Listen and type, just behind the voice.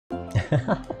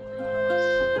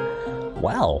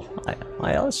Wow,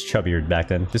 I was chubbier back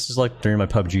then. This is like during my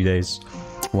PUBG days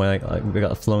when we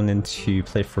got flown in to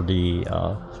play for the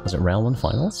was it round 1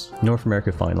 finals? North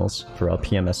America finals for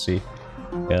PMSC.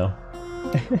 Yeah.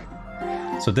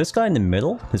 So this guy in the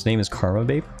middle, his name is Karma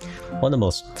Babe. One of the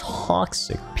most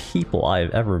toxic people I've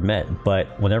ever met,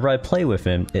 but whenever I play with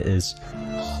him, it is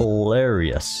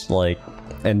hilarious. Like,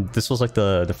 and this was like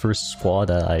the first squad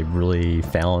that I really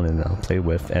found and played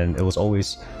with, and it was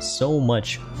always so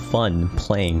much fun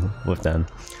playing with them.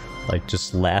 Like,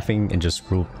 just laughing and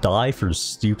just will die for the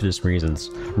stupidest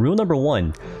reasons. Rule number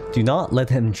 1, do not let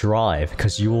him drive,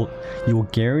 because you will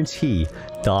guarantee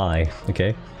die,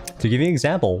 okay? To give you an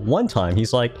example, one time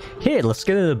he's like, hey, let's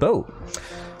get in the boat.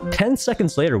 10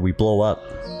 seconds later, we blow up.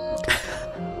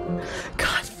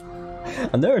 God.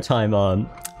 Another time,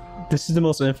 this is the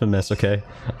most infamous, okay?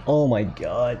 Oh my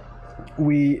god.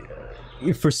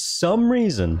 For some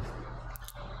reason,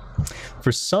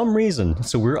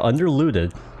 so we're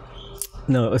underlooted.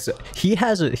 No, he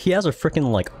has a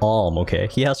freaking like okay?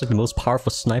 He has like the most powerful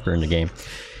sniper in the game.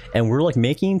 And we're like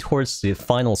making towards the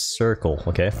final circle,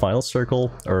 okay? Final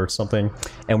circle or something.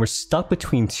 And we're stuck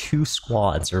between 2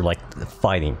 squads or like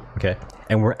fighting, okay?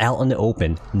 And we're out in the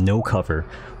open, no cover.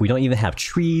 We don't even have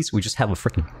trees, we just have a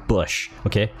freaking bush,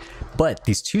 okay? But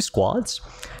these 2 squads,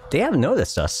 they haven't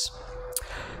noticed us.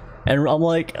 And I'm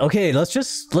like, okay, let's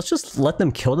just let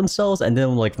them kill themselves, and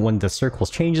then like when the circle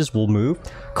changes, we'll move.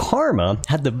 Karma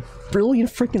had the brilliant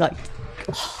freaking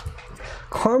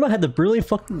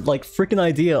freaking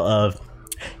idea of,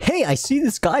 hey, I see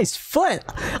this guy's foot,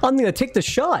 I'm gonna take the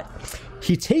shot.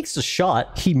 He takes the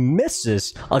shot, he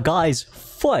misses a guy's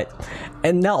foot,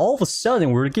 and now all of a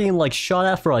sudden we're getting like shot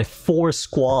at for like 4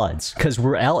 squads because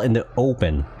we're out in the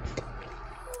open.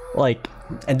 Like,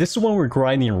 and this is when we're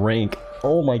grinding rank.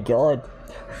 Oh my god.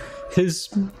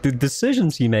 The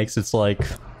decisions he makes, it's like...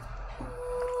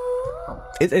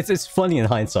 It's funny in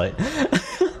hindsight.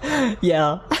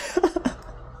 Yeah.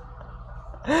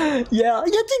 Yeah,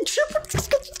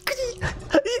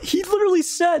 he literally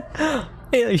said...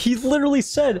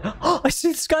 oh, I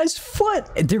see this guy's foot!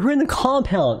 They're in the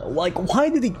compound. Like, why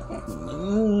did he...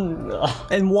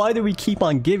 And why do we keep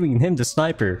on giving him the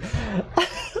sniper?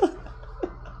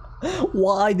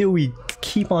 Why do we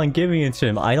keep on giving it to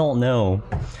him? I don't know.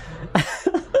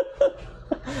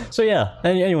 So yeah,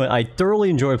 anyway, I thoroughly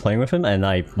enjoy playing with him, and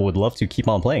I would love to keep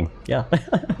on playing. Yeah.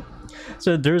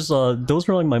 So there's those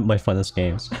were like my funnest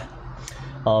games.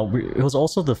 It was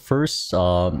also the first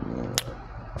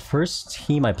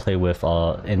team I played with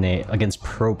against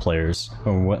pro players.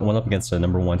 We went up against the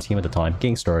 #1 team at the time,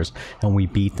 Gangstars, and we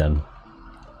beat them.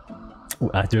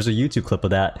 There's a YouTube clip of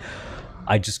that.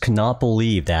 I just could not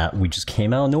believe that we just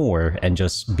came out of nowhere and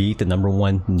just beat the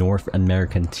 #1 North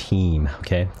American team.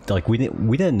 Okay, like we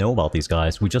didn't know about these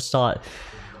guys. We just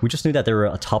knew that they were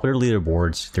atop their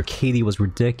leaderboards. Their KD was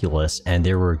ridiculous, and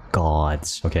they were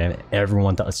gods. Okay,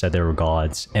 everyone said they were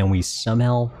gods, and we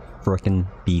somehow freaking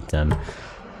beat them.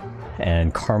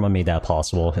 And Karma made that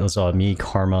possible. It was me,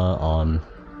 Karma,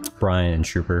 Brian, and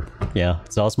Trooper. Yeah,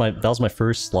 so that was my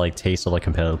first like taste of like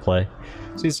competitive play.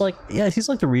 So he's like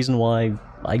the reason why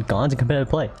I got into competitive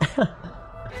play.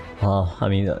 I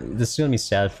mean, this is gonna be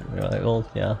sad. Well,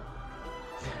 yeah,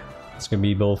 it's gonna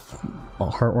be both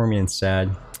heartwarming and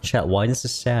sad. Chat, why this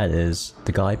is sad is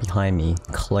the guy behind me,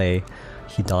 Clay,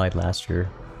 he died last year.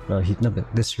 No,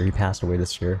 this year. He passed away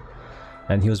this year,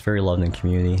 and he was very loved in the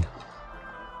community.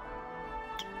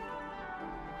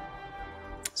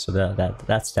 So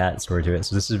that's that story to it.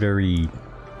 So this is very,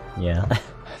 yeah.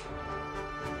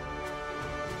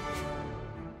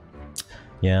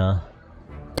 Yeah.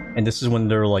 And this is when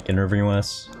they're like interviewing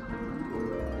us.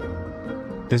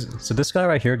 So this guy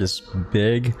right here, this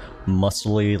big,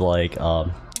 muscly, like,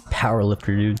 power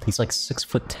lifter dude, he's like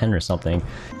 6'10" or something.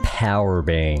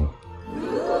 Powerbang.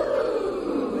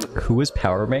 Who is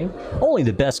Powerbang? Only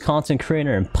the best content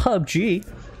creator in PUBG.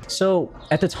 So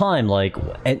at the time, like,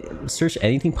 search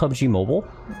anything PUBG Mobile.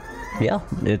 Yeah,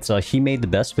 it's he made the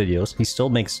best videos. He still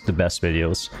makes the best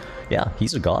videos. Yeah,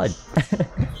 he's a god.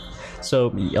 So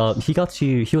he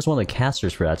was one of the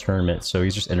casters for that tournament. So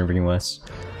he's just interviewing us.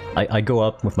 I go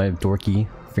up with my dorky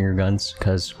finger guns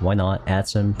because why not? Add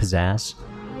some pizzazz.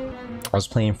 I was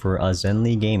playing for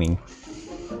Zenly Gaming.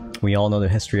 We all know the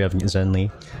history of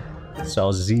Zenly. So I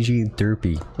was ZG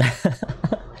Derpiii.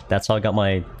 That's how I got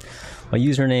my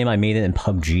username. I made it in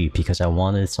PUBG because I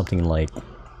wanted something like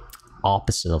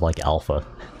opposite of like alpha.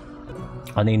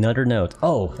 On another note,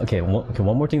 okay,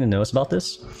 one more thing to notice about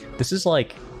this. This is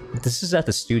at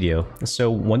the studio. So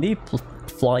when they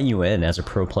fly you in as a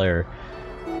pro player,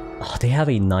 Oh, they have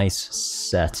a nice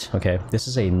set. Okay, this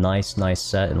is a nice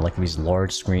set, and like these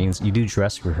large screens. You do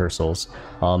dress rehearsals.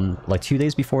 Like 2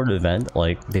 days before the event,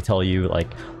 like they tell you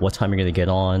like what time you're gonna get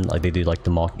on. Like they do like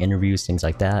the mock interviews, things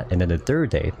like that. And then the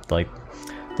third day, like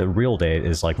the real day,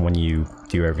 is like when you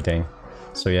do everything.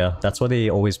 So yeah, that's why they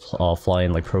always fly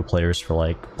in like pro players for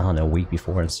like, I don't know, a week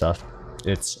before and stuff.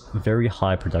 It's very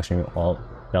high production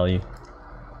value.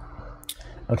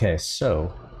 Okay,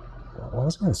 so what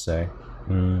was I gonna say?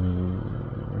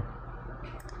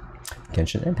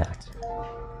 Genshin Impact.